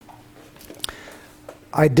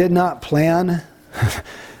I did not plan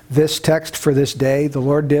this text for this day. The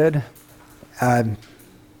Lord did. The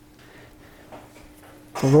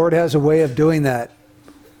Lord has a way of doing that.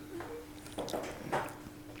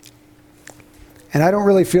 And I don't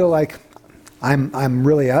really feel like I'm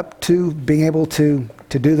really up to being able to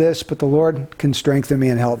do this, but the Lord can strengthen me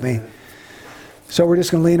and help me. So we're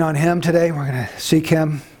just going to lean on Him today. We're going to seek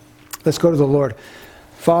Him. Let's go to the Lord.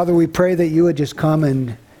 Father, we pray that you would just come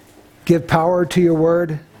and give power to your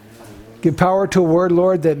word. Give power to a word,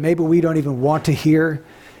 Lord, that maybe we don't even want to hear.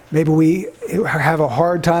 Maybe we have a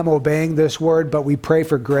hard time obeying this word, but we pray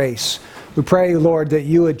for grace. We pray, Lord, that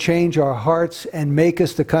you would change our hearts and make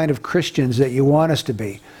us the kind of Christians that you want us to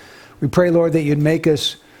be. We pray, Lord, that you'd make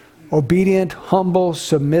us obedient, humble,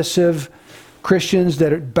 submissive Christians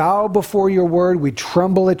that bow before your word. We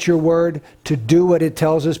tremble at your word to do what it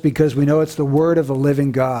tells us because we know it's the word of the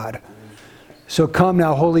living God. So come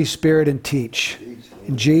now, Holy Spirit, and teach.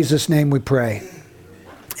 In Jesus' name we pray.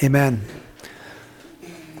 Amen.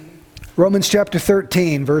 Romans chapter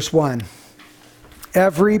 13, verse 1.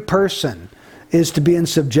 Every person is to be in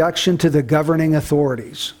subjection to the governing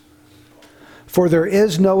authorities. For there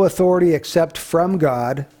is no authority except from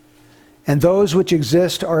God, and those which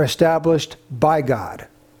exist are established by God.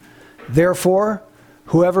 Therefore,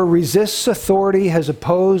 whoever resists authority has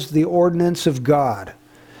opposed the ordinance of God,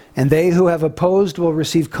 and they who have opposed will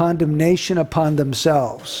receive condemnation upon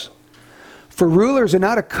themselves. For rulers are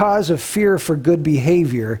not a cause of fear for good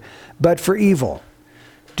behavior, but for evil.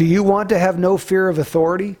 Do you want to have no fear of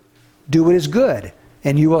authority? Do what is good,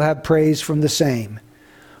 and you will have praise from the same.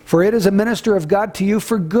 For it is a minister of God to you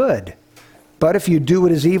for good. But if you do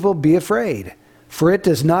what is evil, be afraid, for it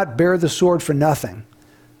does not bear the sword for nothing.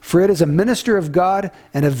 For it is a minister of God,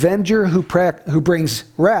 an avenger who brings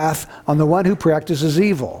wrath on the one who practices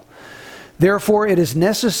evil. Therefore it is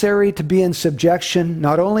necessary to be in subjection,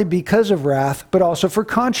 not only because of wrath, but also for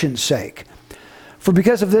conscience sake. For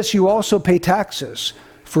because of this you also pay taxes.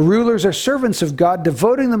 For rulers are servants of God,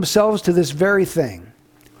 devoting themselves to this very thing.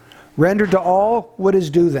 Render to all what is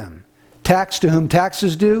due them. Tax to whom tax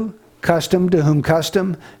is due, custom to whom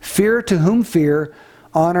custom, fear to whom fear,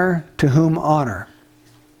 honor to whom honor.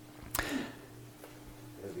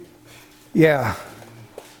 Yeah.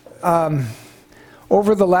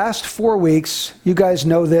 Over the last 4 weeks, you guys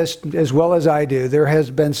know this as well as I do, there has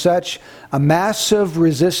been such a massive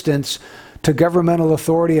resistance to governmental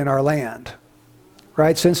authority in our land.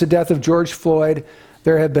 Right? Since the death of George Floyd,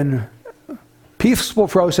 there have been peaceful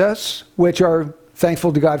protests, which are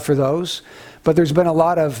thankful to God for those, but there's been a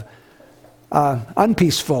lot of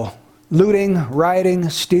unpeaceful looting, rioting,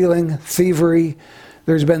 stealing, thievery.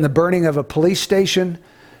 There's been the burning of a police station.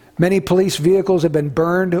 Many police vehicles have been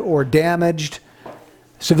burned or damaged.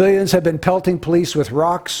 Civilians have been pelting police with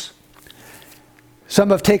rocks. Some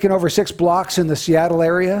have taken over 6 blocks in the Seattle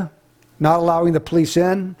area, not allowing the police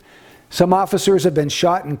in. Some officers have been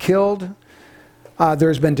shot and killed.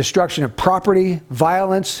 There's been destruction of property.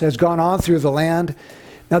 Violence has gone on through the land.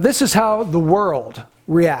 Now, this is how the world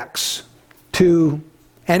reacts to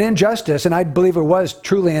an injustice, and I believe it was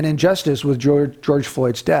truly an injustice with George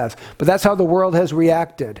Floyd's death. But that's how the world has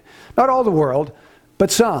reacted. Not all the world,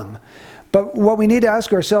 but some. But what we need to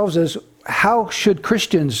ask ourselves is, how should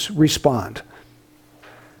Christians respond?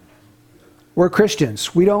 We're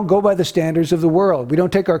Christians. We don't go by the standards of the world. We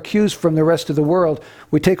don't take our cues from the rest of the world.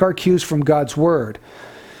 We take our cues from God's Word.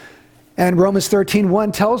 And Romans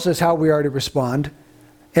 13:1 tells us how we are to respond.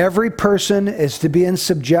 Every person is to be in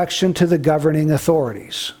subjection to the governing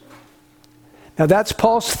authorities. Now that's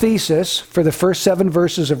Paul's thesis for the first 7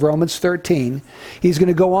 verses of Romans 13. He's going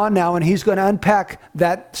to go on now and he's going to unpack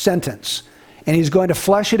that sentence. And he's going to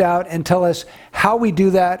flesh it out and tell us how we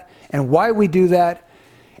do that and why we do that.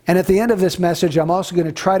 And at the end of this message, I'm also going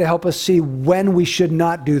to try to help us see when we should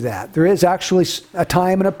not do that. There is actually a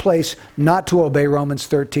time and a place not to obey Romans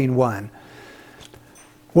 13:1.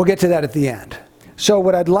 We'll get to that at the end. So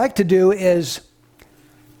what I'd like to do is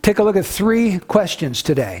take a look at 3 questions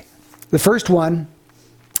today. The first one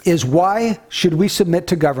is, why should we submit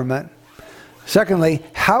to government? Secondly,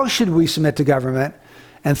 how should we submit to government?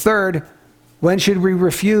 And third, when should we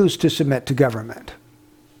refuse to submit to government?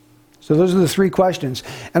 So those are the 3 questions.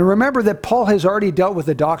 And remember that Paul has already dealt with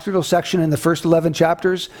the doctrinal section in the first 11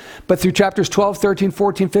 chapters, but through chapters 12, 13,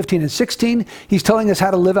 14, 15, and 16, he's telling us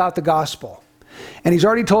how to live out the gospel. And he's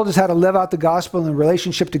already told us how to live out the gospel in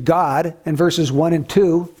relationship to God in verses 1 and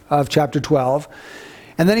 2 of chapter 12.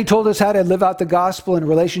 And then he told us how to live out the gospel in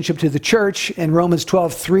relationship to the church in Romans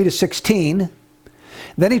 12, 3 to 16.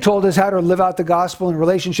 Then he told us how to live out the gospel in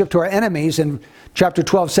relationship to our enemies in chapter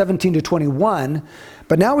 12, 17 to 21.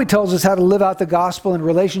 But now he tells us how to live out the gospel in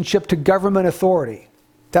relationship to government authority.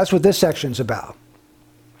 That's what this section's about.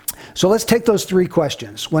 So let's take those three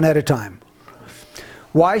questions one at a time.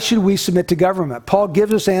 Why should we submit to government? Paul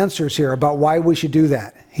gives us answers here about why we should do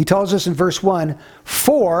that. He tells us in verse 1,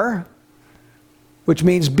 for, which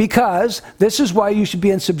means because, this is why you should be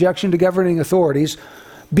in subjection to governing authorities,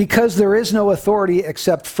 because there is no authority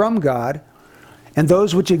except from God, and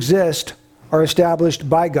those which exist are established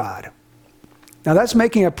by God. Now that's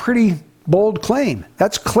making a pretty bold claim.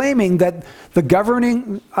 That's claiming that the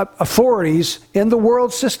governing authorities in the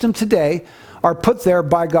world system today are put there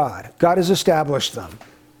by God. God has established them.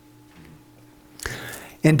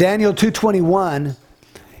 In Daniel 2:21,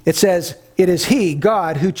 it says, it is He,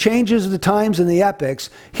 God, who changes the times and the epochs.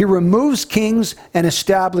 He removes kings and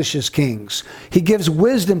establishes kings. He gives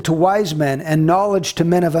wisdom to wise men and knowledge to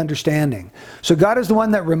men of understanding. So God is the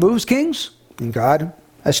one that removes kings, and God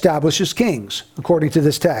establishes kings, according to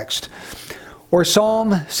this text. Or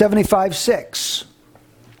Psalm 75:6.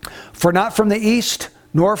 For not from the east,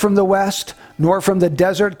 nor from the west, nor from the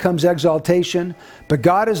desert comes exaltation, but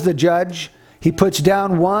God is the judge. He puts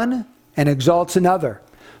down one and exalts another.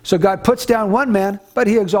 So God puts down one man, but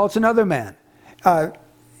he exalts another man.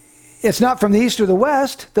 It's not from the east or the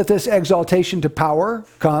west that this exaltation to power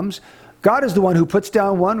comes. God is the one who puts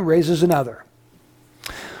down one, raises another.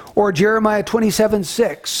 Or Jeremiah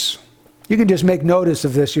 27:6. You can just make notice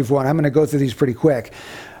of this if you want. I'm going to go through these pretty quick.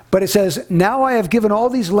 But it says, now I have given all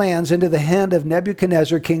these lands into the hand of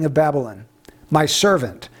Nebuchadnezzar, king of Babylon, my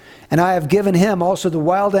servant, and I have given him also the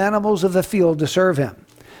wild animals of the field to serve him.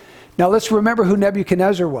 Now let's remember who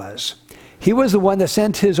Nebuchadnezzar was. He was the one that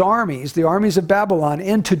sent his armies, the armies of Babylon,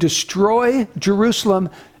 in to destroy Jerusalem,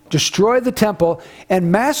 destroy the temple,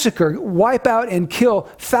 and massacre, wipe out, and kill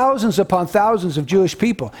thousands upon thousands of Jewish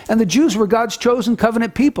people. And the Jews were God's chosen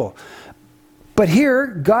covenant people. But here,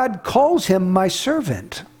 God calls him my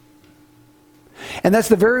servant. And that's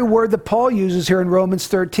the very word that Paul uses here in Romans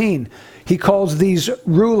 13. He calls these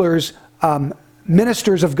rulers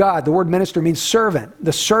ministers of God. The word minister means servant,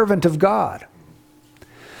 the servant of God.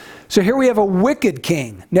 So here we have a wicked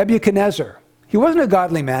king, Nebuchadnezzar. He wasn't a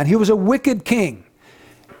godly man. He was a wicked king.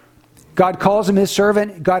 God calls him his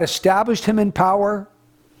servant. God established him in power.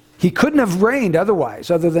 He couldn't have reigned otherwise,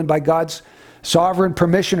 other than by God's sovereign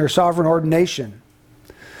permission or sovereign ordination.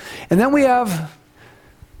 And then we have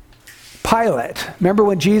Pilate. Remember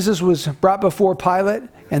when Jesus was brought before Pilate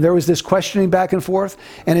and there was this questioning back and forth?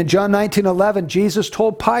 And in John 19:11, Jesus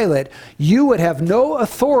told Pilate, you would have no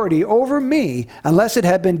authority over me unless it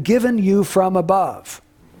had been given you from above.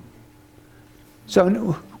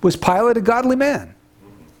 So was Pilate a godly man?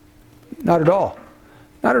 Not at all.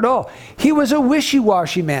 Not at all. He was a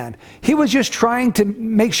wishy-washy man. He was just trying to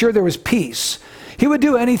make sure there was peace. He would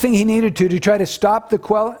do anything he needed to try to stop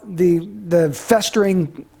the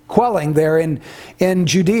festering quelling there in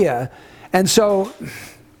Judea. And so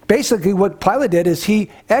basically what Pilate did is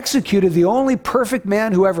he executed the only perfect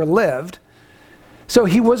man who ever lived. So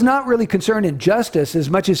he was not really concerned in justice as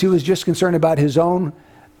much as he was just concerned about his own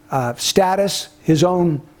status, his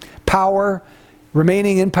own power,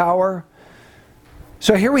 remaining in power.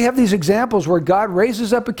 So here we have these examples where God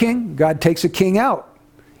raises up a king, God takes a king out.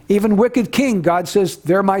 Even wicked king, God says,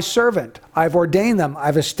 they're my servant. I've ordained them.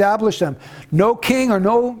 I've established them. No king or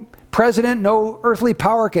no president, no earthly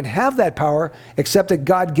power can have that power except that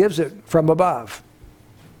God gives it from above.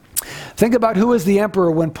 Think about who was the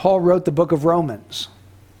emperor when Paul wrote the book of Romans.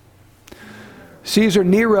 Caesar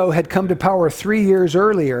Nero had come to power 3 years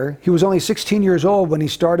earlier. He was only 16 years old when he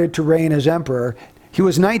started to reign as emperor. He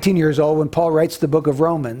was 19 years old when Paul writes the book of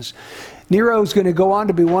Romans. Nero is going to go on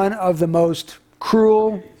to be one of the most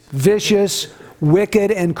cruel, vicious, wicked,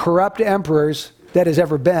 and corrupt emperors that has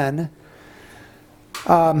ever been.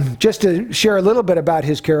 Just to share a little bit about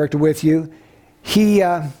his character with you, he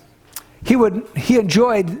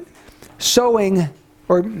enjoyed sewing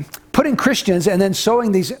or putting Christians and then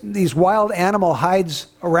sewing these wild animal hides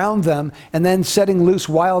around them and then setting loose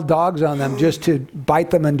wild dogs on them just to bite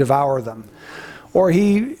them and devour them. Or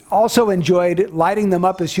he also enjoyed lighting them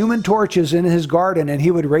up as human torches in his garden, and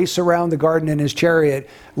he would race around the garden in his chariot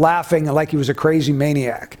laughing like he was a crazy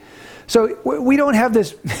maniac. So we don't have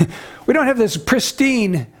this we don't have this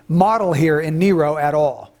pristine model here in Nero at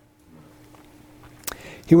all.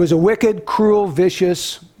 He was a wicked, cruel,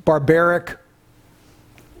 vicious, barbaric,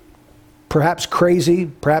 perhaps crazy,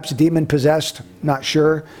 perhaps demon-possessed, not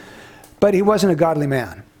sure, but he wasn't a godly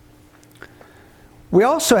man. We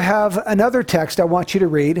also have another text I want you to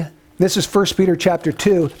read. This is 1 Peter chapter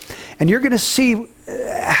 2, and you're going to see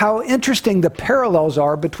how interesting the parallels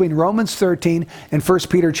are between Romans 13 and 1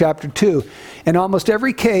 Peter chapter 2. In almost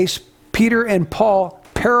every case, Peter and Paul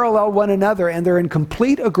parallel one another, and they're in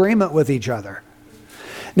complete agreement with each other.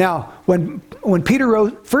 Now, when Peter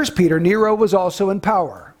wrote 1 Peter, Nero was also in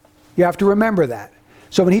power. You have to remember that.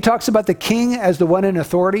 So when he talks about the king as the one in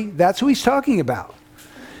authority, that's who he's talking about.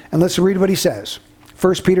 And let's read what he says.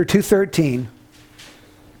 1 Peter 2:13.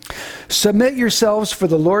 Submit yourselves for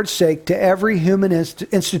the Lord's sake to every human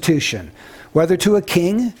institution, whether to a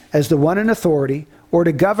king as the one in authority, or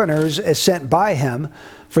to governors as sent by him,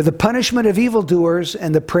 for the punishment of evildoers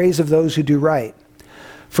and the praise of those who do right.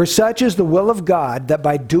 For such is the will of God, that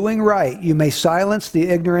by doing right you may silence the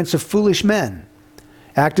ignorance of foolish men.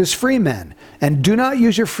 Act as free men, and do not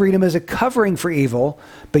use your freedom as a covering for evil,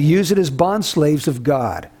 but use it as bondslaves of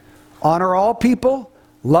God. Honor all people,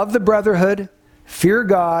 love the brotherhood, fear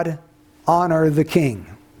God, honor the king.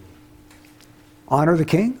 Honor the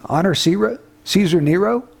king? Honor Caesar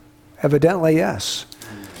Nero? Evidently, yes.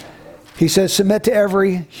 He says, submit to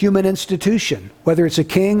every human institution, whether it's a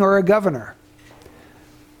king or a governor.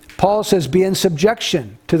 Paul says, be in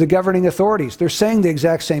subjection to the governing authorities. They're saying the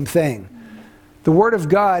exact same thing. The Word of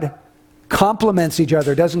God complements each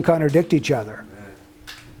other, doesn't contradict each other.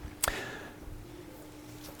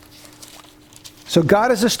 So God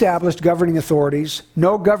has established governing authorities.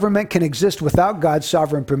 No government can exist without God's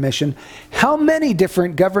sovereign permission. How many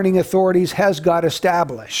different governing authorities has God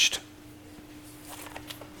established?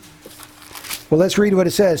 Well, let's read what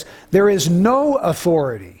it says. There is no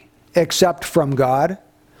authority except from God,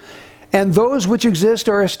 and those which exist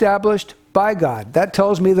are established by God. That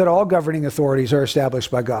tells me that all governing authorities are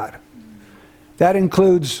established by God. That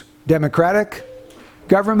includes democratic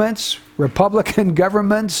governments, Republican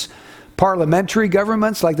governments, parliamentary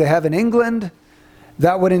governments like they have in England.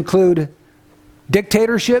 That would include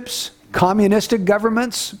dictatorships, communistic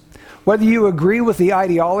governments. Whether you agree with the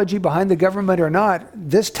ideology behind the government or not,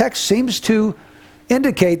 this text seems to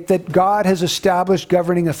indicate that God has established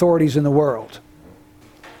governing authorities in the world.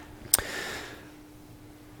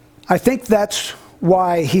 I think that's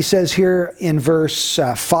why he says here in verse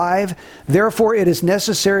 5, therefore it is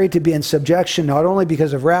necessary to be in subjection not only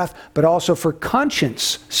because of wrath, but also for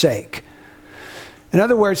conscience sake. In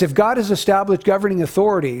other words, if God has established governing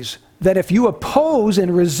authorities, that if you oppose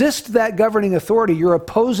and resist that governing authority, you're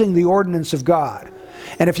opposing the ordinance of God.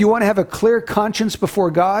 And if you want to have a clear conscience before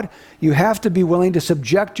God, you have to be willing to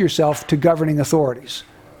subject yourself to governing authorities.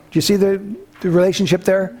 Do you see the relationship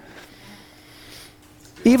there?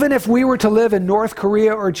 Even if we were to live in North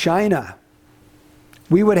Korea or China,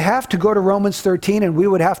 we would have to go to Romans 13 and we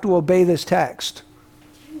would have to obey this text.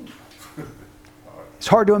 It's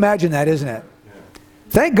hard to imagine that, isn't it?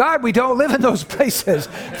 Thank God we don't live in those places.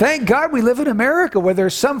 Thank God we live in America where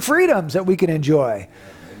there's some freedoms that we can enjoy.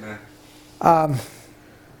 But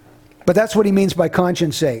that's what he means by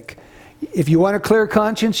conscience sake. If you want a clear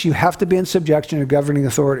conscience, you have to be in subjection to governing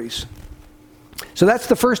authorities. So that's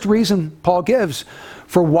the first reason Paul gives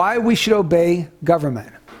for why we should obey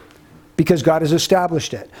government. Because God has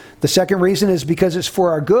established it. The second reason is because it's for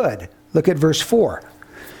our good. Look at verse 4.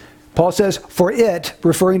 Paul says, for it,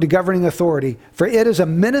 referring to governing authority, for it is a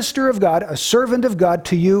minister of God, a servant of God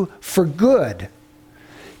to you for good.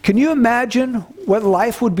 Can you imagine what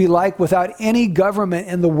life would be like without any government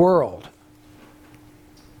in the world?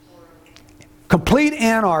 Complete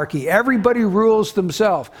anarchy. Everybody rules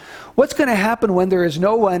themselves. What's going to happen when there is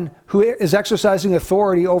no one who is exercising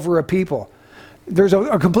authority over a people? There's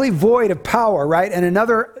a complete void of power, right? And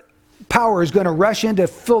another power is going to rush in to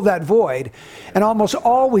fill that void. And almost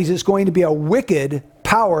always it's going to be a wicked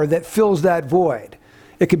power that fills that void.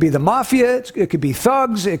 It could be the mafia, it could be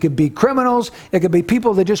thugs, it could be criminals, it could be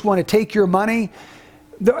people that just want to take your money.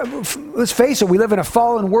 Let's face it, we live in a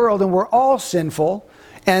fallen world and we're all sinful.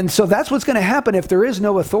 And so that's what's going to happen if there is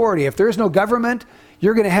no authority. If there is no government,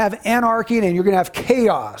 you're going to have anarchy and you're going to have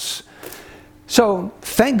chaos. So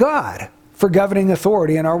thank God for governing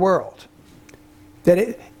authority in our world.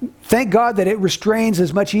 Thank God that it restrains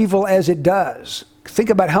as much evil as it does.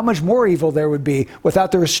 Think about how much more evil there would be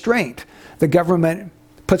without the restraint the government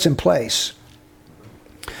puts in place.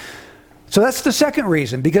 So that's the second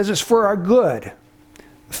reason, because it's for our good.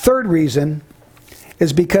 Third reason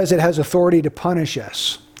is because it has authority to punish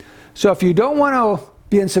us. So if you don't want to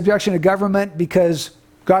be in subjection to government because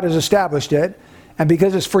God has established it, and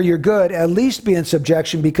because it's for your good, at least be in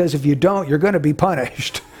subjection, because if you don't, you're going to be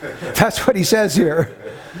punished. That's what he says here.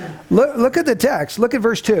 Look at the text. Look at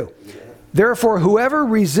verse 2. Therefore, whoever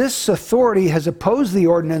resists authority has opposed the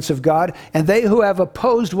ordinance of God, and they who have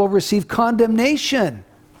opposed will receive condemnation.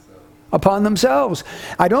 upon themselves.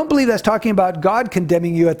 I don't believe that's talking about God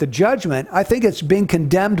condemning you at the judgment. I think it's being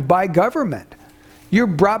condemned by government. You're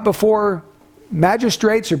brought before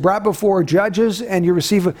magistrates, you're brought before judges, and you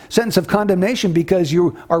receive a sentence of condemnation because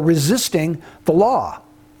you are resisting the law.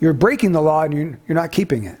 You're breaking the law and you're not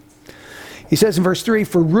keeping it. He says in verse 3,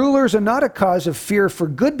 "For rulers are not a cause of fear for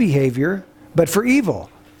good behavior, but for evil."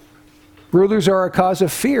 Rulers are a cause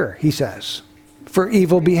of fear, he says, for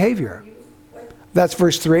evil behavior. That's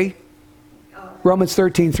verse 3. Romans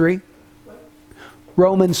 13:3.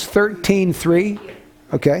 Romans 13:3.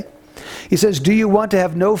 Okay. He says, "Do you want to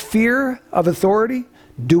have no fear of authority?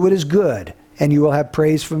 Do what is good, and you will have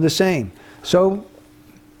praise from the same." So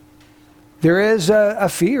there is a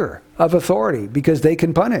fear of authority because they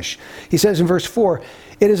can punish. He says in verse 4,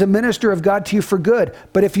 "It is a minister of God to you for good,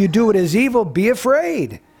 but if you do what is evil, be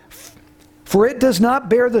afraid. For it does not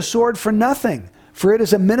bear the sword for nothing, for it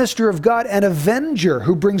is a minister of God, an avenger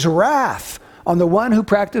who brings wrath on the one who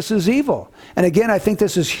practices evil." And again, I think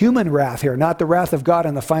this is human wrath here, not the wrath of God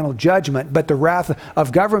in the final judgment, but the wrath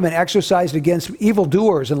of government exercised against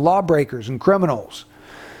evildoers and lawbreakers and criminals.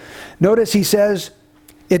 Notice he says,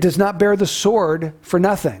 it does not bear the sword for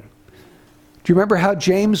nothing. Do you remember how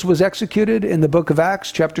James was executed in the book of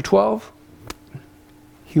Acts, chapter 12?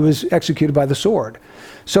 He was executed by the sword.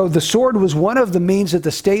 So the sword was one of the means that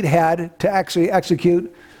the state had to actually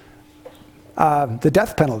execute the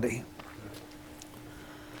death penalty,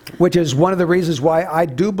 which is one of the reasons why I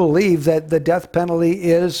do believe that the death penalty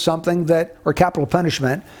is something that, or capital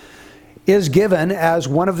punishment, is given as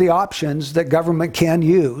one of the options that government can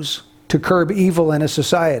use to curb evil in a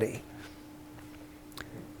society.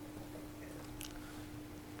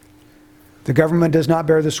 The government does not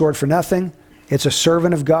bear the sword for nothing. It's a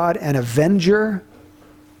servant of God, an avenger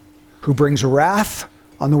who brings wrath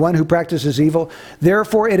on the one who practices evil.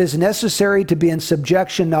 Therefore, it is necessary to be in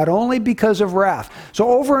subjection not only because of wrath. So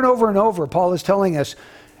over and over and over, Paul is telling us,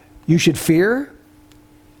 you should fear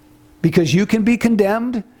because you can be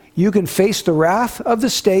condemned. You can face the wrath of the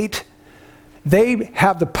state. They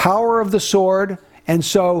have the power of the sword, and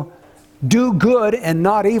so do good and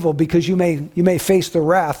not evil because you may face the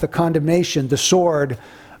wrath, the condemnation, the sword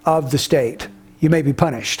of the state. You may be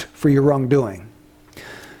punished for your wrongdoing.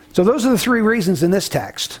 So those are the three reasons in this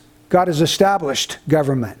text. God has established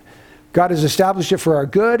government. God has established it for our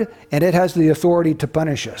good, and it has the authority to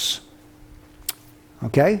punish us.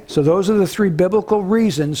 Okay? So those are the three biblical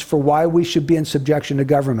reasons for why we should be in subjection to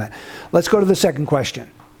government. Let's go to the second question.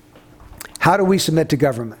 How do we submit to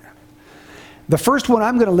government? The first one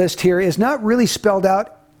I'm going to list here is not really spelled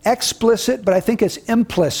out explicit, but I think it's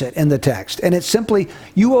implicit in the text. And it's simply,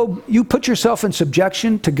 you put yourself in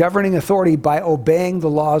subjection to governing authority by obeying the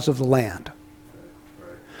laws of the land.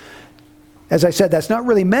 As I said, that's not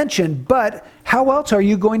really mentioned, but how else are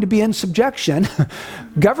you going to be in subjection?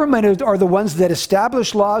 Government are the ones that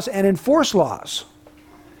establish laws and enforce laws.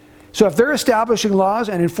 So if they're establishing laws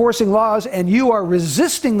and enforcing laws and you are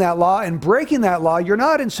resisting that law and breaking that law, you're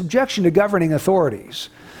not in subjection to governing authorities.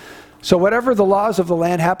 So whatever the laws of the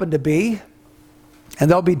land happen to be, and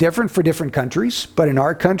they'll be different for different countries, but in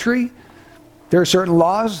our country, there are certain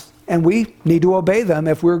laws and we need to obey them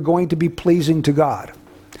if we're going to be pleasing to God.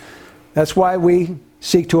 That's why we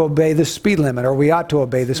seek to obey the speed limit, or we ought to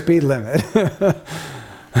obey the speed limit.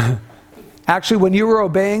 Actually, when you are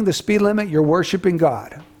obeying the speed limit, you're worshiping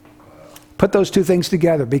God. Put those two things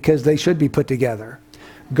together because they should be put together.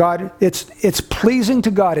 God, it's pleasing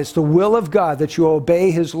to God. It's the will of God that you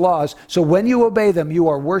obey His laws. So when you obey them, you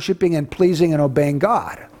are worshiping and pleasing and obeying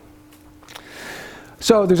God.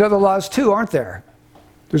 So there's other laws too, aren't there?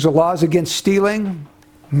 There's the laws against stealing,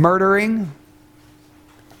 murdering,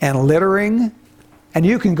 and littering. And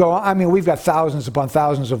you can go, I mean, we've got thousands upon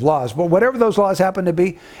thousands of laws. But whatever those laws happen to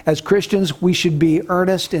be, as Christians, we should be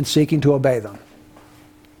earnest in seeking to obey them.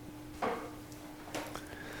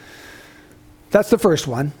 That's the first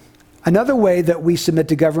one. Another way that we submit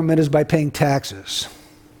to government is by paying taxes.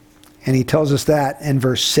 And he tells us that in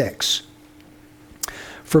verse 6.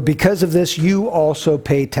 For because of this, you also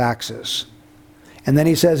pay taxes. And then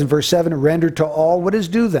he says in verse 7, render to all what is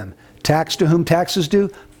due them. Tax to whom tax is due,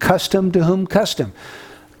 custom to whom custom.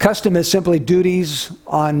 Custom is simply duties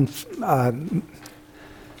on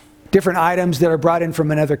different items that are brought in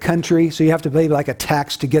from another country. So you have to pay like a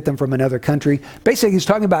tax to get them from another country. Basically, he's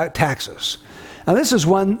talking about taxes. Now this is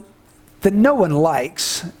one that no one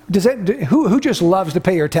likes. Who just loves to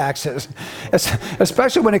pay your taxes?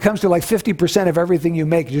 Especially when it comes to like 50% of everything you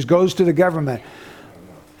make, it just goes to the government.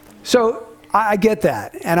 So I get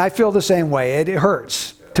that, and I feel the same way. It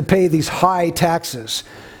hurts to pay these high taxes.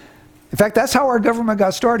 In fact, that's how our government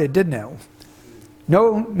got started, didn't it?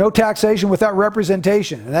 No taxation without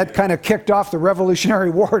representation. And that kind of kicked off the Revolutionary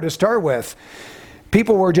War to start with.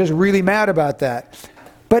 People were just really mad about that.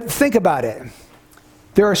 But think about it.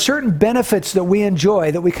 There are certain benefits that we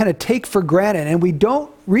enjoy that we kind of take for granted, and we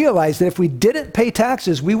don't realize that if we didn't pay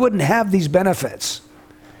taxes, we wouldn't have these benefits.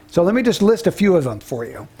 So let me just list a few of them for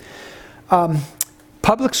you.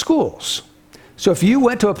 Public schools. So if you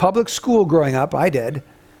went to a public school growing up, I did,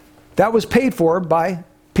 that was paid for by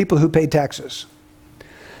people who paid taxes.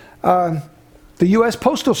 The U.S.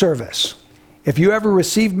 Postal Service. If you ever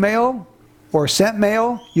received mail or sent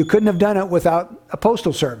mail, you couldn't have done it without a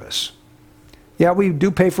postal service. Yeah, we do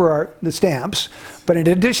pay for the stamps, but in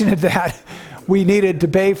addition to that, we needed to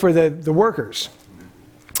pay for the workers.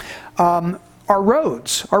 Our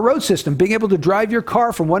roads, our road system, being able to drive your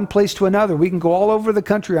car from one place to another. We can go all over the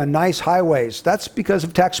country on nice highways. That's because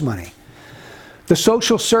of tax money. The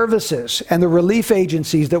social services and the relief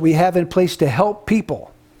agencies that we have in place to help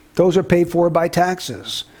people, those are paid for by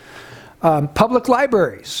taxes. Public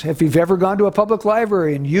libraries, if you've ever gone to a public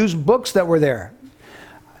library and used books that were there.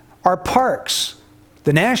 Our parks,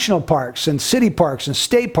 the national parks and city parks and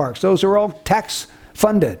state parks, those are all tax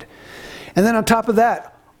funded. And then on top of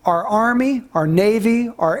that, our Army, our Navy,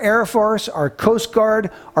 our Air Force, our Coast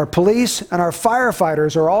Guard, our police, and our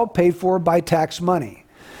firefighters are all paid for by tax money.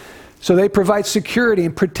 So they provide security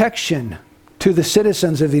and protection to the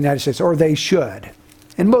citizens of the United States, or they should.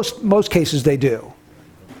 In most cases, they do.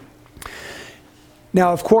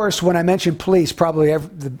 Now, of course, when I mentioned police, probably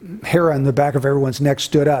the hair on the back of everyone's neck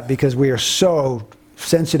stood up because we are so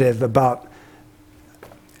sensitive about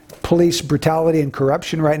police brutality and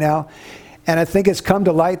corruption right now. And I think it's come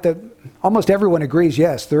to light that almost everyone agrees,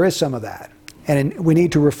 yes, there is some of that. And we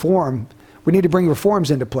need to reform. We need to bring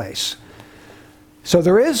reforms into place. So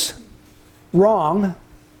there is wrong.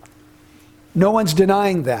 No one's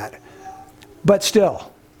denying that. But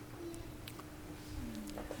still,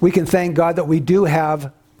 we can thank God that we do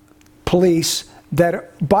have police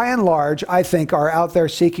that, by and large, I think are out there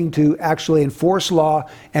seeking to actually enforce law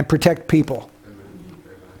and protect people.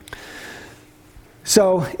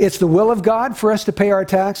 So it's the will of God for us to pay our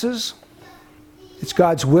taxes. It's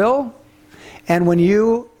God's will. And when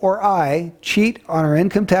you or I cheat on our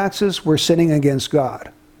income taxes, we're sinning against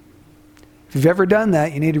God. If you've ever done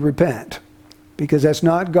that, you need to repent, because that's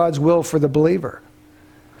not God's will for the believer.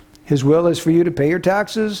 His will is for you to pay your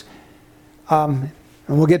taxes. And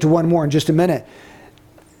we'll get to one more in just a minute.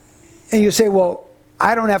 And you say, well,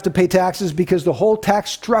 I don't have to pay taxes because the whole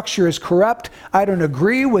tax structure is corrupt. I don't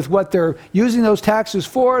agree with what they're using those taxes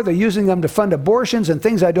for. They're using them to fund abortions and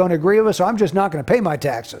things I don't agree with, so I'm just not going to pay my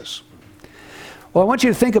taxes. Well, I want you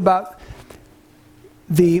to think about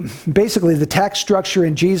basically the tax structure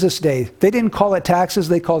in Jesus' day. They didn't call it taxes,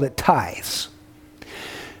 they called it tithes.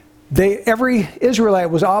 Every Israelite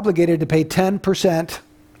was obligated to pay 10%.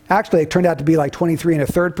 Actually, it turned out to be like 23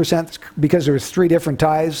 1/3% because there was 3 different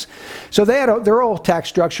tithes. So they had their old tax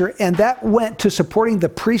structure, and that went to supporting the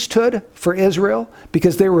priesthood for Israel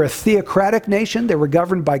because they were a theocratic nation. They were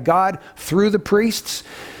governed by God through the priests.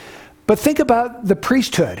 But think about the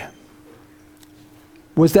priesthood.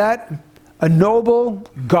 Was that a noble,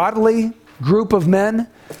 godly group of men?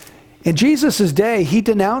 In Jesus' day, he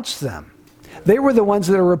denounced them. They were the ones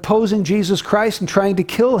that are opposing Jesus Christ and trying to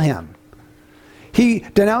kill him. He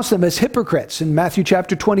denounced them as hypocrites in Matthew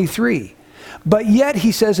chapter 23. But yet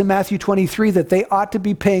he says in Matthew 23 that they ought to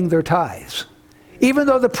be paying their tithes, even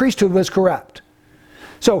though the priesthood was corrupt.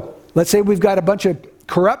 So let's say we've got a bunch of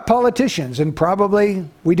corrupt politicians, and probably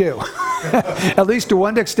we do, at least to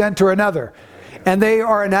one extent or another. And they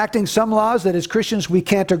are enacting some laws that as Christians we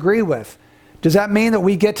can't agree with. Does that mean that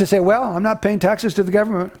we get to say, well, I'm not paying taxes to the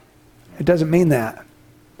government? It doesn't mean that.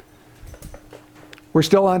 We're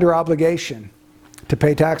still under obligation to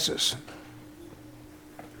pay taxes.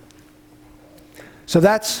 So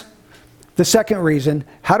that's the second reason.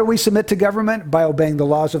 How do we submit to government? By obeying the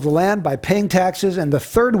laws of the land, by paying taxes, and the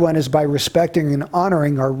third one is by respecting and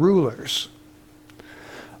honoring our rulers.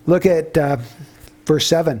 Look at verse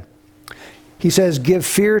 7. He says, give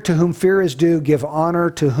fear to whom fear is due, give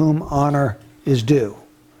honor to whom honor is due.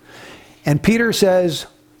 And Peter says,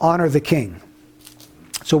 honor the king.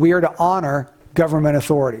 So we are to honor government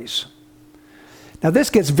authorities. Now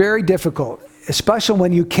this gets very difficult, especially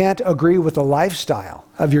when you can't agree with the lifestyle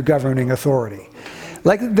of your governing authority.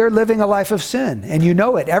 Like they're living a life of sin, and you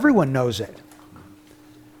know it. Everyone knows it.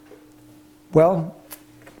 Well,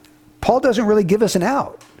 Paul doesn't really give us an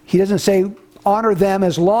out. He doesn't say honor them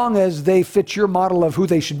as long as they fit your model of who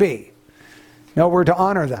they should be. No, we're to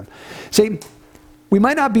honor them. See, we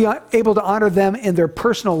might not be able to honor them in their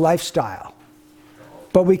personal lifestyle,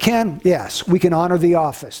 But we can, yes, we can honor the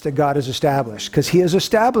office that God has established, because he has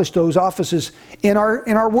established those offices in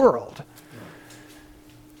our world.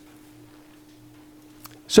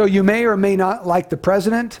 So you may or may not like the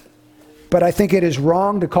president, but I think it is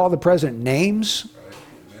wrong to call the president names.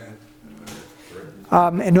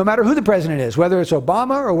 And no matter who the president is, whether it's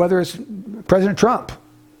Obama or whether it's President Trump,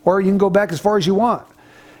 or you can go back as far as you want.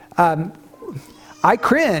 I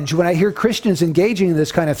cringe when I hear Christians engaging in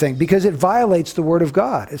this kind of thing because it violates the Word of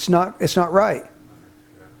God. It's not right.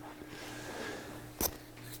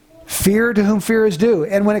 Fear to whom fear is due.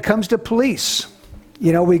 And when it comes to police,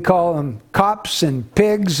 you know, we call them cops and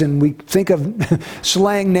pigs, and we think of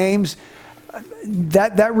slang names.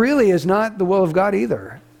 That really is not the will of God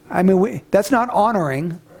either. I mean, that's not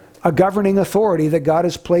honoring a governing authority that God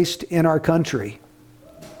has placed in our country.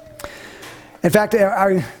 In fact,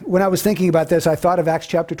 when I was thinking about this, I thought of Acts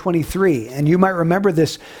chapter 23, and you might remember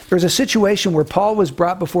this. There was a situation where Paul was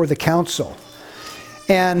brought before the council,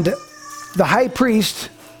 and the high priest,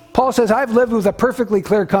 Paul says, I've lived with a perfectly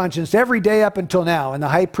clear conscience every day up until now, and the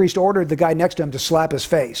high priest ordered the guy next to him to slap his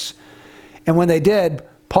face. And when they did,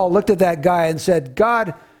 Paul looked at that guy and said,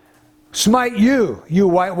 God, smite you, you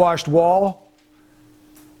whitewashed wall.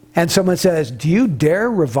 And someone says, do you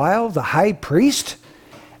dare revile the high priest?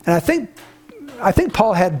 And I think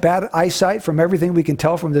Paul had bad eyesight from everything we can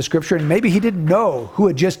tell from the scripture, and maybe he didn't know who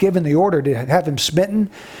had just given the order to have him smitten.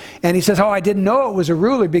 And he says, oh, I didn't know it was a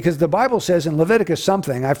ruler, because the Bible says in Leviticus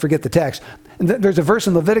something, I forget the text, there's a verse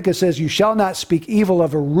in Leviticus that says, you shall not speak evil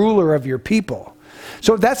of a ruler of your people.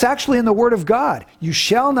 So that's actually in the Word of God. You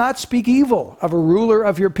shall not speak evil of a ruler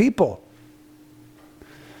of your people.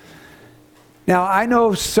 Now, I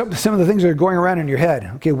know some of the things that are going around in your head.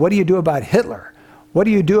 Okay, what do you do about Hitler? What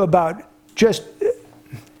do you do about just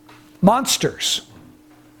monsters?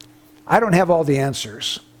 I don't have all the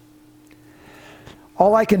answers.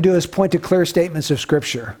 All I can do is point to clear statements of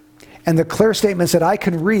Scripture. And the clear statements that I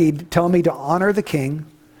can read tell me to honor the king,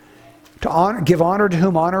 to give honor to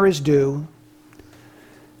whom honor is due.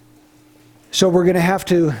 So we're going to have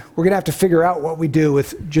to figure out what we do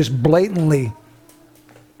with just blatantly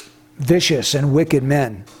vicious and wicked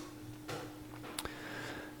men.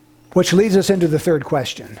 Which leads us into the third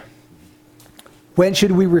question. When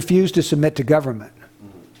should we refuse to submit to government?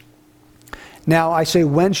 Now, I say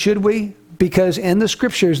when should we? Because in the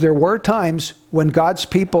scriptures there were times when God's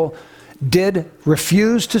people did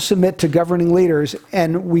refuse to submit to governing leaders,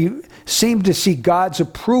 and we seem to see God's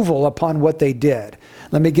approval upon what they did.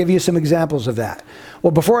 Let me give you some examples of that.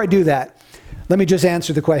 Well, before I do that, let me just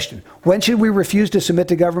answer the question. When should we refuse to submit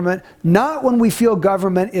to government? Not when we feel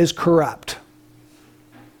government is corrupt.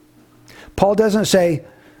 Paul doesn't say,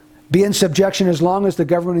 be in subjection as long as the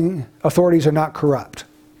governing authorities are not corrupt.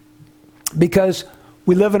 Because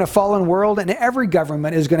we live in a fallen world, and every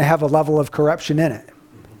government is going to have a level of corruption in it.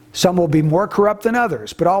 Some will be more corrupt than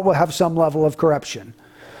others, but all will have some level of corruption.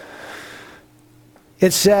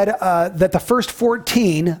 It said that the first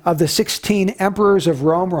 14 of the 16 emperors of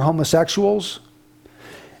Rome were homosexuals.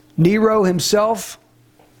 Nero himself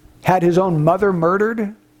had his own mother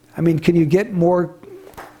murdered. I mean, can you get more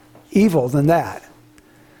evil than that?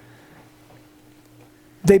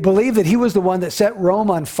 They believed that he was the one that set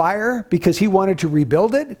Rome on fire because he wanted to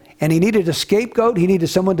rebuild it, and he needed a scapegoat. He needed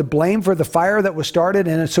someone to blame for the fire that was started,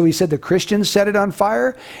 and so he said the Christians set it on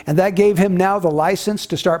fire, and that gave him now the license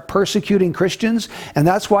to start persecuting Christians, and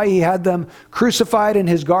that's why he had them crucified in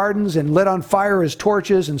his gardens and lit on fire as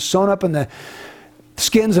torches and sewn up in the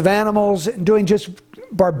skins of animals, and doing just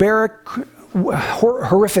barbaric,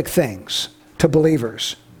 horrific things to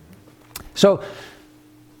believers. So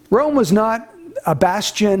Rome was not a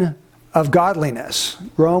bastion of godliness.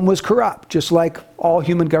 Rome was corrupt, just like all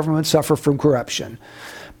human governments suffer from corruption.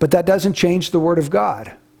 But that doesn't change the Word of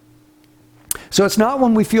God. So it's not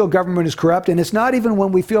when we feel government is corrupt, and it's not even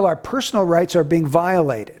when we feel our personal rights are being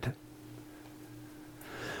violated.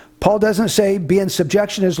 Paul doesn't say be in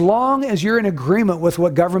subjection as long as you're in agreement with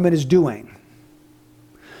what government is doing.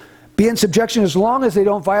 Be in subjection as long as they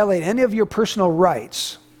don't violate any of your personal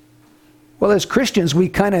rights. Well, as Christians, we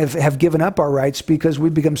kind of have given up our rights because we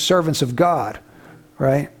become servants of God,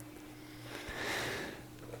 right?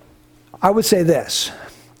 I would say this.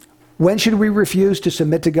 When should we refuse to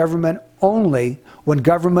submit to government? Only when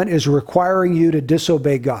government is requiring you to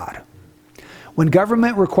disobey God. When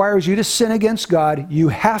government requires you to sin against God, you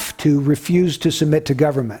have to refuse to submit to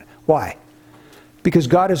government. Why? Because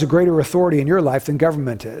God is a greater authority in your life than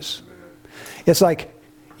government is. It's like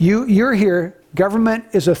you're here. Government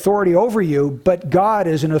is authority over you, but God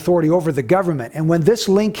is an authority over the government. And when this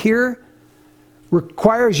link here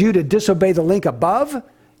requires you to disobey the link above,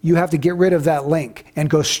 you have to get rid of that link and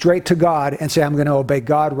go straight to God and say, I'm going to obey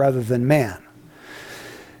God rather than man.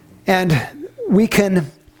 And we can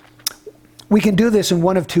do this in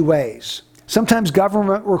one of two ways. Sometimes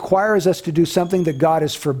government requires us to do something that God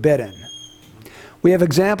has forbidden. We have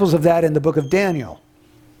examples of that in the book of Daniel.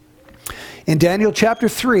 In Daniel chapter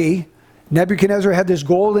 3, Nebuchadnezzar had this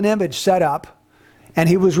golden image set up, and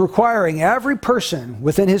he was requiring every person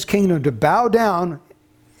within his kingdom to bow down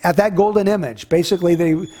at that golden image. Basically,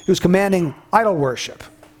 he was commanding idol worship.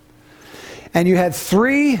 And you had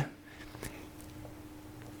 3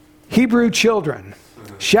 Hebrew children,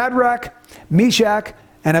 Shadrach, Meshach,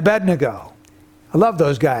 and Abednego. I love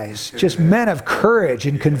those guys, just men of courage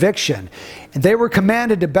and conviction. And they were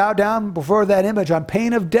commanded to bow down before that image on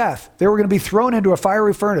pain of death. They were going to be thrown into a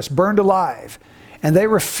fiery furnace, burned alive. And they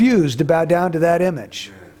refused to bow down to that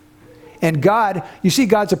image. And God, you see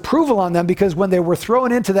God's approval on them, because when they were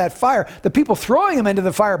thrown into that fire, the people throwing them into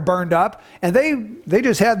the fire burned up, and they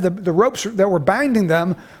just had the ropes that were binding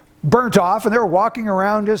them burnt off, and they were walking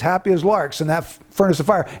around just happy as larks in that furnace of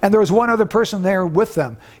fire. And there was one other person there with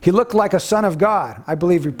them. He looked like a son of God. I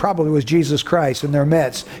believe he probably was Jesus Christ in their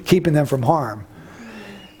midst, keeping them from harm.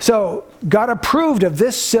 So God approved of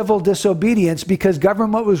this civil disobedience because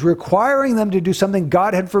government was requiring them to do something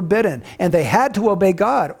God had forbidden, and they had to obey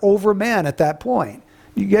God over man at that point.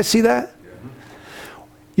 You guys see that?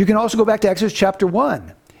 You can also go back to Exodus chapter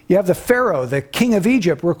 1. You have the Pharaoh, the king of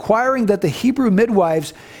Egypt, requiring that the Hebrew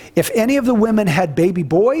midwives, if any of the women had baby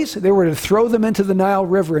boys, they were to throw them into the Nile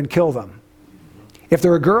River and kill them. If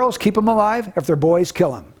there were girls, keep them alive. If they're boys,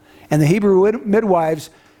 kill them. And the Hebrew midwives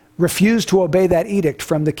refused to obey that edict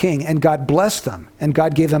from the king, and God blessed them, and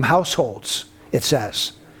God gave them households, it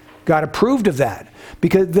says. God approved of that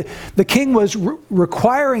because the king was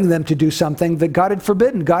requiring them to do something that God had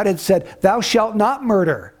forbidden. God had said, thou shalt not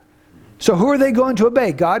murder. So who are they going to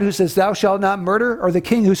obey? God, who says, thou shalt not murder, or the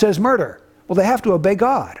king who says murder? Well, they have to obey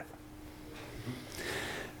God.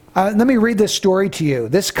 Let me read this story to you.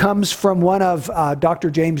 This comes from one of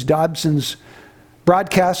Dr. James Dobson's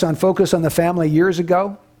broadcasts on Focus on the Family years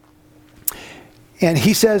ago. And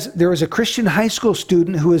he says, there was a Christian high school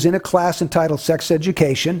student who was in a class entitled Sex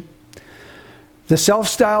Education. The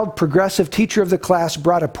self-styled progressive teacher of the class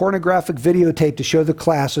brought a pornographic videotape to show the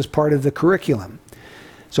class as part of the curriculum.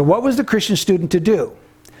 So what was the Christian student to do?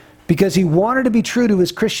 Because he wanted to be true to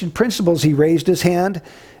his Christian principles, he raised his hand.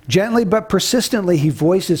 Gently but persistently, he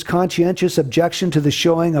voiced his conscientious objection to the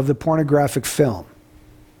showing of the pornographic film.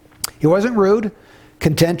 He wasn't rude,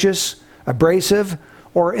 contentious, abrasive,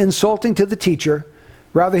 or insulting to the teacher.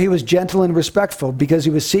 Rather, he was gentle and respectful because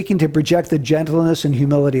he was seeking to project the gentleness and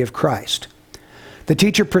humility of Christ. The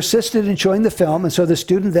teacher persisted in showing the film, and so the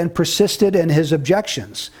student then persisted in his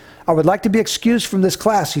objections. I would like to be excused from this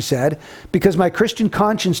class, he said, because my Christian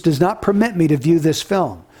conscience does not permit me to view this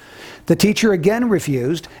film. The teacher again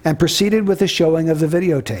refused and proceeded with the showing of the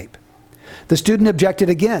videotape. The student objected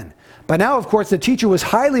again. By now, of course, the teacher was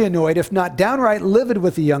highly annoyed, if not downright livid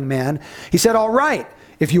with the young man. He said, all right,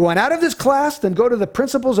 if you want out of this class, then go to the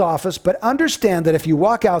principal's office, but understand that if you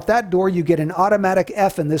walk out that door, you get an automatic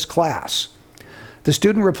F in this class. The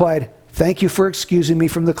student replied, thank you for excusing me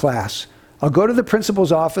from the class. I'll go to the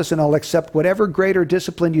principal's office and I'll accept whatever grade or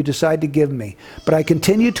discipline you decide to give me. But I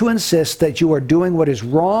continue to insist that you are doing what is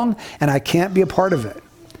wrong and I can't be a part of it.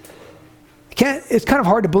 It's kind of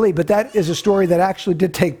hard to believe, but that is a story that actually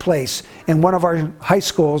did take place in one of our high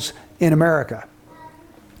schools in America.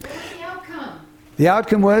 What's the outcome? The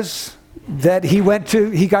outcome was that he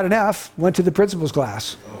got an F, went to the principal's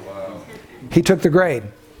class. Oh, wow. He took the grade.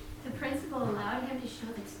 The principal allowed him to show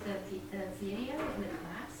the video in the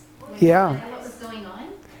class? Yeah. What was going on?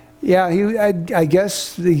 Yeah, I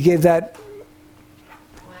guess he gave that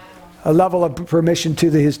Wow. a level of permission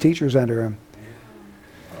to his teachers under him.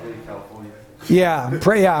 California.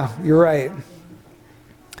 Yeah, you're right.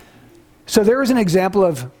 So there is an example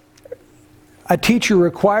of a teacher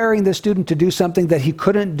requiring the student to do something that he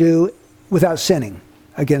couldn't do without sinning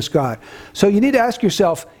against God. So you need to ask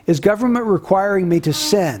yourself, is government requiring me to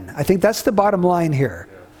sin? I think that's the bottom line here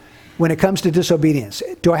when it comes to disobedience.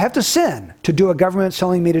 Do I have to sin to do what government's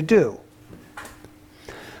telling me to do?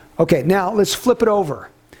 Okay, now let's flip it over.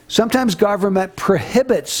 Sometimes government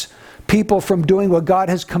prohibits people from doing what God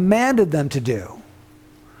has commanded them to do.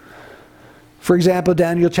 For example,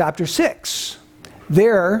 Daniel chapter 6.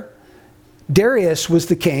 There, Darius was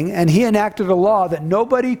the king, and he enacted a law that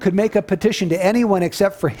nobody could make a petition to anyone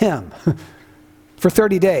except for him for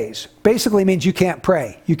 30 days. Basically means you can't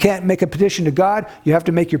pray. You can't make a petition to God. You have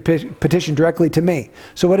to make your petition directly to me.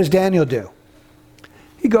 So what does Daniel do?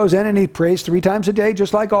 He goes in and he prays 3 times a day,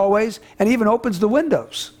 just like always, and he even opens the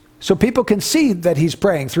windows so people can see that he's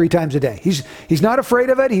praying 3 times a day. He's not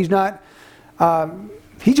afraid of it. He's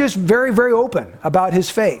just very, very open about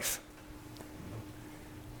his faith.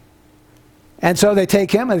 And so they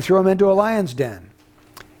take him and they throw him into a lion's den.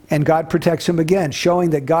 And God protects him again,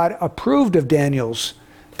 showing that God approved of Daniel's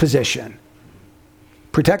position,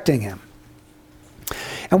 protecting him.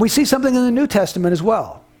 And we see something in the New Testament as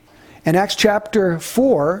well. In Acts chapter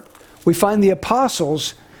 4, we find the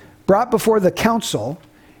apostles brought before the council,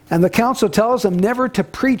 and the council tells them never to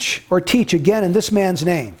preach or teach again in this man's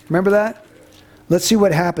name. Remember that? Let's see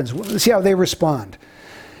what happens. Let's see how they respond.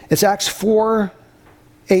 It's Acts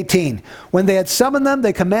 4:18. When they had summoned them,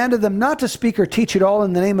 they commanded them not to speak or teach at all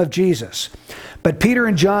in the name of Jesus. But Peter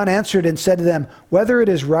and John answered and said to them, whether it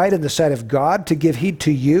is right in the sight of God to give heed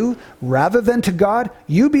to you rather than to God,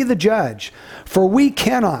 you be the judge. For we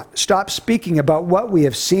cannot stop speaking about what we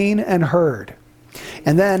have seen and heard.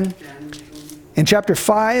 And then in chapter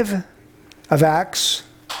 5 of Acts,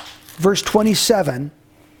 verse 27,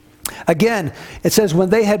 again, it says, when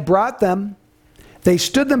they had brought them, they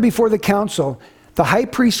stood them before the council. The high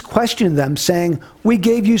priest questioned them, saying, we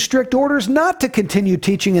gave you strict orders not to continue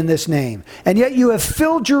teaching in this name, and yet you have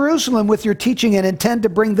filled Jerusalem with your teaching and intend to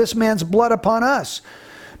bring this man's blood upon us.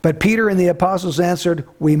 But Peter and the apostles answered,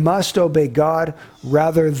 we must obey God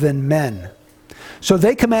rather than men. So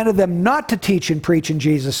they commanded them not to teach and preach in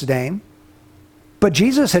Jesus' name, but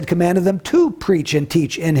Jesus had commanded them to preach and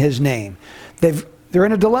teach in his name. They're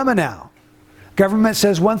in a dilemma now. Government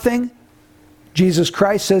says one thing, Jesus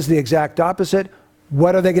Christ says the exact opposite.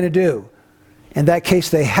 What are they going to do? In that case,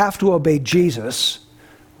 they have to obey Jesus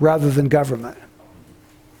rather than government.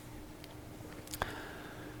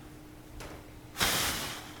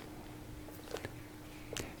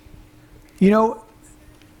 You know,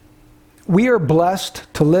 we are blessed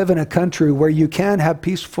to live in a country where you can have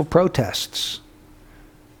peaceful protests.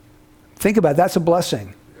 Think about it, that's a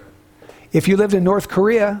blessing. If you lived in North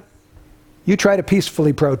Korea, you try to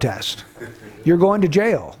peacefully protest. You're going to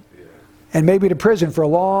jail. And maybe to prison for a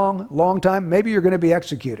long, long time. Maybe you're going to be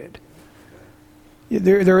executed.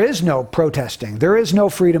 There is no protesting. There is no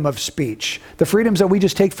freedom of speech. The freedoms that we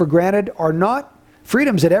just take for granted are not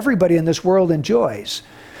freedoms that everybody in this world enjoys.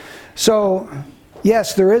 So,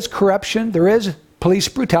 yes, there is corruption. There is police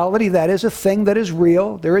brutality. That is a thing that is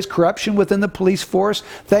real. There is corruption within the police force.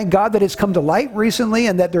 Thank God that it's come to light recently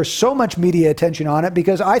and that there's so much media attention on it,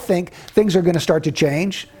 because I think things are going to start to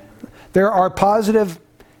change. There are positive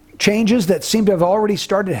changes that seem to have already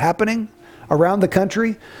started happening around the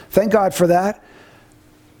country. Thank God for that.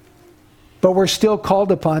 But we're still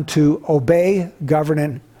called upon to obey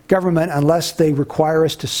government unless they require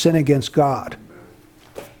us to sin against God.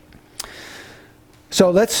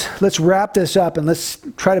 So let's wrap this up and let's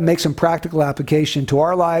try to make some practical application to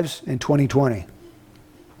our lives in 2020.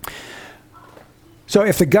 So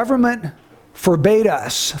if the government forbade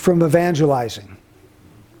us from evangelizing,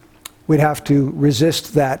 we'd have to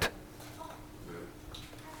resist that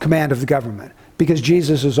command of the government, because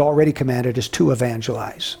Jesus has already commanded us to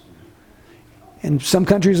evangelize. In some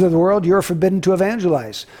countries of the world, you're forbidden to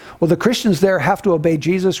evangelize. Well, the Christians there have to obey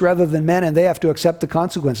Jesus rather than men, and they have to accept the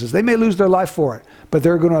consequences. They may lose their life for it, but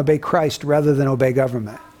they're going to obey Christ rather than obey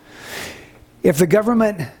government. If the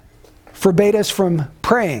government forbade us from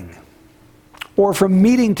praying or from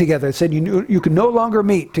meeting together, it said you can no longer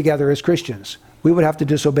meet together as Christians, we would have to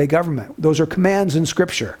disobey government. Those are commands in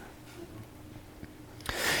Scripture.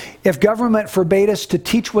 If government forbade us to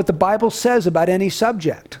teach what the Bible says about any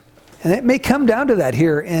subject, and it may come down to that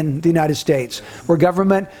here in the United States, where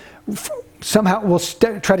government somehow will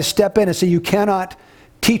try to step in and say you cannot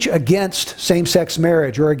teach against same-sex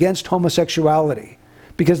marriage or against homosexuality,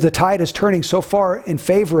 because the tide is turning so far in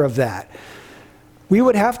favor of that. We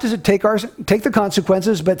would have to take the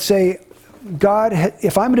consequences, but say, God,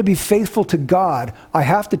 if I'm going to be faithful to God, I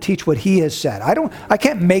have to teach what He has said. I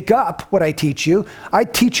can't make up what I teach you. I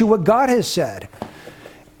teach you what God has said.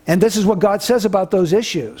 And this is what God says about those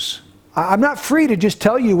issues. I'm not free to just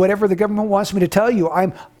tell you whatever the government wants me to tell you.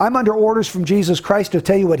 I'm under orders from Jesus Christ to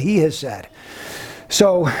tell you what He has said.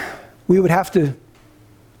 So we would have to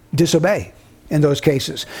disobey in those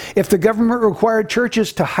cases. If the government required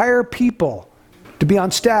churches to hire people to be on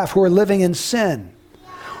staff who are living in sin,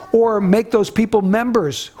 or make those people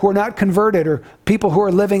members who are not converted or people who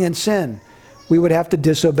are living in sin, we would have to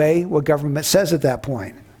disobey what government says at that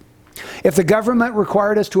point. If the government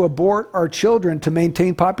required us to abort our children to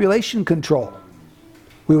maintain population control,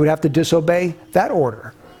 we would have to disobey that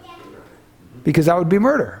order, because that would be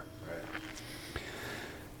murder.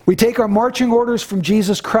 We take our marching orders from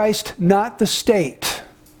Jesus Christ, not the state.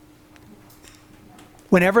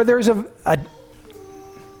 Whenever there's a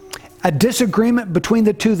disagreement between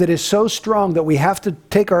the two that is so strong that we have to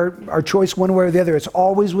take our choice one way or the other, it's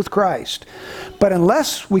always with Christ. But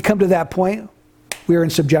unless we come to that point, we are in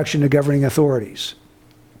subjection to governing authorities.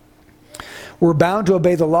 We're bound to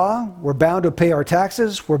obey the law. We're bound to pay our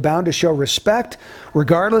taxes. We're bound to show respect,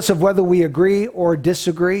 regardless of whether we agree or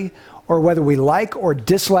disagree, or whether we like or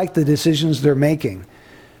dislike the decisions they're making.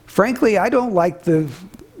 Frankly, I don't like the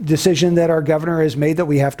decision that our governor has made that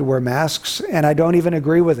we have to wear masks, and I don't even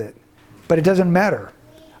agree with it. But it doesn't matter.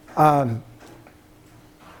 That's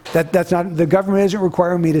not, the government isn't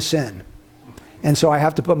requiring me to sin. And so I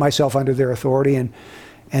have to put myself under their authority and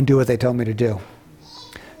do what they tell me to do.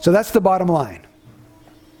 So that's the bottom line.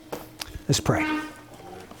 Let's pray.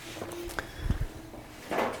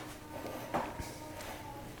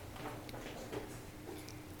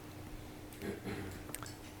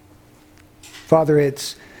 Father,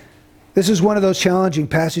 this is one of those challenging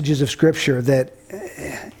passages of Scripture that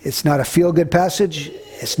it's not a feel-good passage.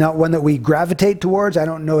 It's not one that we gravitate towards. I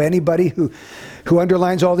don't know anybody who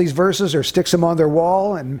underlines all these verses or sticks them on their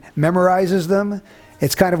wall and memorizes them.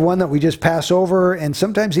 It's kind of one that we just pass over and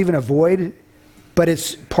sometimes even avoid, but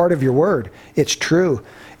it's part of your word. It's true.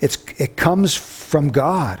 It comes from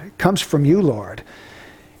God. It comes from you, Lord.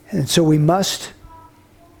 And so we must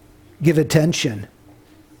give attention.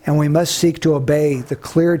 And we must seek to obey the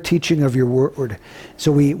clear teaching of your word.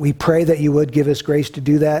 So we pray that you would give us grace to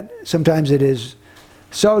do that. Sometimes it is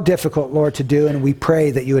so difficult, Lord, to do, and we pray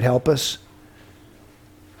that you would help us.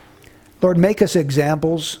 Lord, make us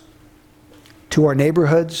examples to our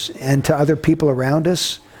neighborhoods and to other people around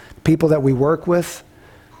us, people that we work with,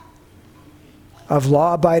 of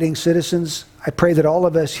law-abiding citizens. I pray that all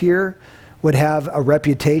of us here would have a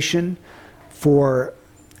reputation for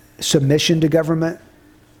submission to government.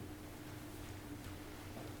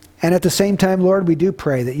 And at the same time, Lord, we do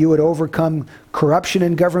pray that you would overcome corruption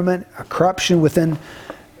in government, corruption within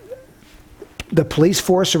the police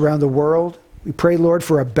force around the world. We pray, Lord,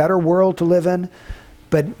 for a better world to live in,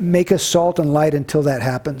 but make us salt and light until that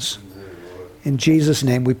happens. In Jesus'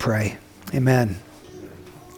 name we pray. Amen.